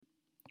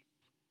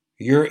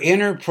Your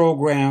inner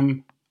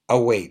program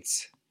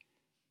awaits.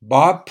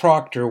 Bob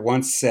Proctor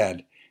once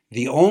said,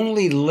 "The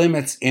only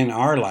limits in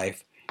our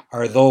life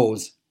are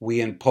those we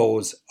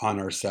impose on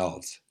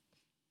ourselves."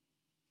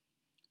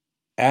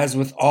 As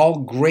with all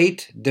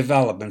great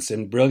developments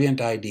and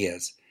brilliant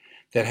ideas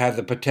that have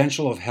the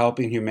potential of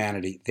helping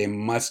humanity, they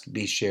must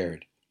be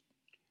shared.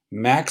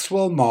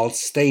 Maxwell Maltz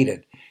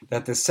stated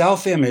that the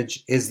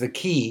self-image is the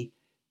key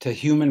to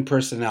human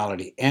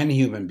personality and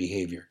human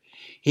behavior.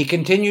 He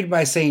continued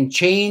by saying,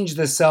 change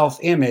the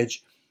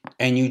self-image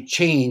and you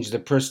change the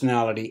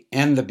personality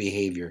and the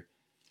behavior.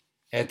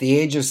 At the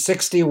age of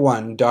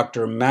 61,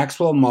 Dr.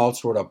 Maxwell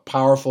Maltz wrote a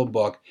powerful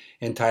book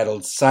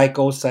entitled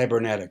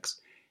Psycho-Cybernetics.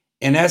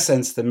 In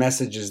essence, the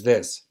message is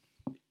this: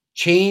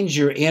 change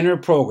your inner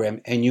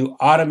program and you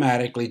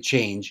automatically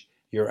change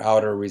your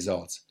outer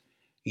results.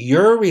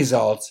 Your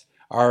results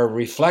are a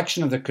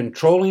reflection of the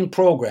controlling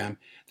program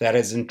that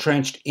is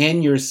entrenched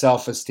in your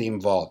self-esteem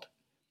vault.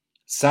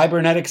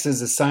 Cybernetics is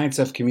the science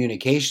of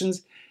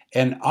communications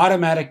and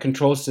automatic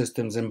control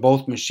systems in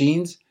both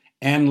machines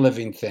and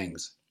living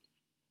things.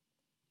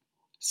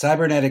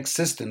 Cybernetic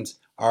systems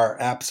are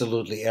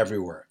absolutely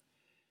everywhere.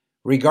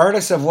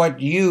 Regardless of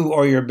what you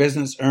or your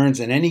business earns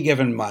in any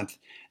given month,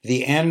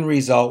 the end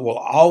result will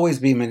always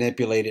be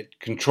manipulated,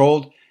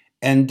 controlled,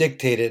 and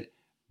dictated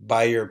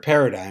by your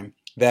paradigm,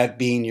 that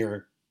being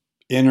your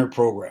inner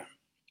program.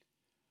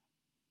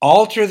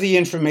 Alter the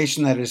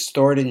information that is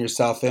stored in your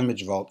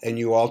self-image vault and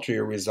you alter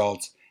your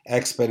results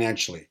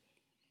exponentially.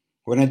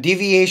 When a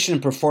deviation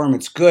in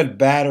performance, good,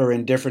 bad, or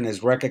indifferent,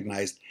 is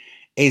recognized,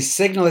 a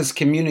signal is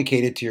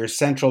communicated to your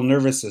central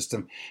nervous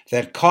system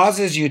that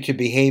causes you to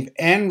behave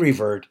and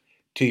revert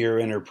to your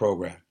inner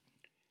program.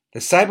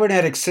 The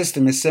cybernetic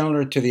system is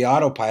similar to the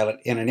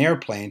autopilot in an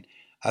airplane,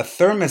 a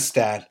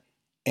thermostat,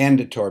 and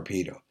a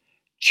torpedo.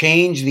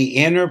 Change the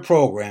inner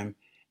program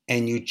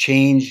and you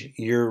change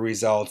your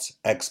results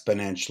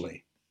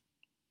exponentially.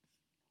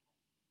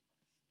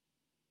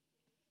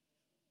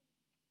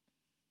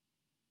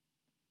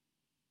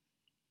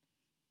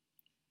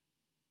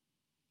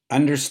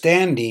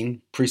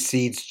 Understanding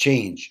precedes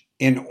change.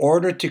 In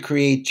order to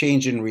create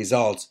change in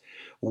results,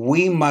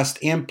 we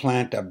must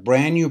implant a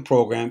brand new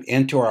program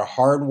into our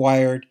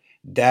hardwired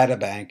data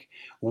bank.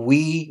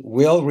 We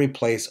will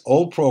replace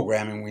old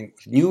programming with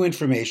new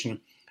information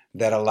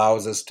that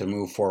allows us to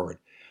move forward.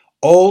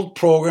 Old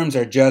programs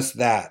are just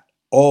that,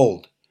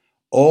 old.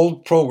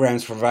 Old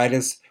programs provide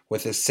us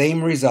with the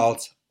same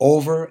results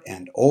over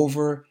and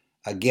over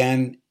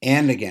again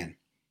and again.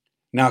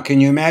 Now, can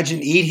you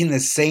imagine eating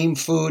the same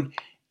food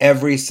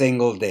every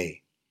single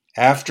day?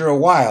 After a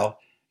while,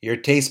 your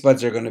taste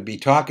buds are going to be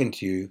talking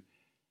to you.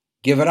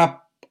 Give it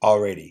up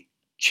already.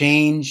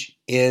 Change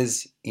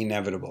is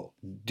inevitable.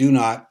 Do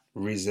not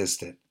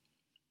resist it.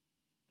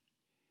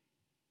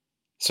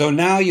 So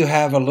now you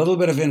have a little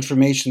bit of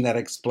information that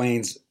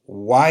explains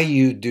why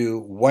you do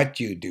what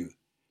you do.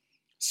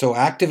 So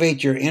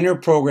activate your inner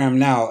program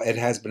now. It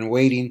has been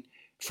waiting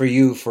for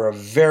you for a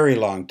very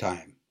long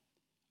time.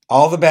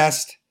 All the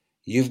best.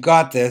 You've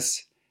got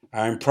this.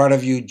 I'm proud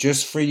of you,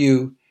 just for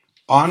you.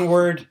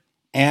 Onward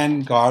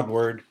and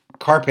Godward.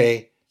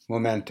 Carpe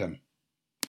momentum.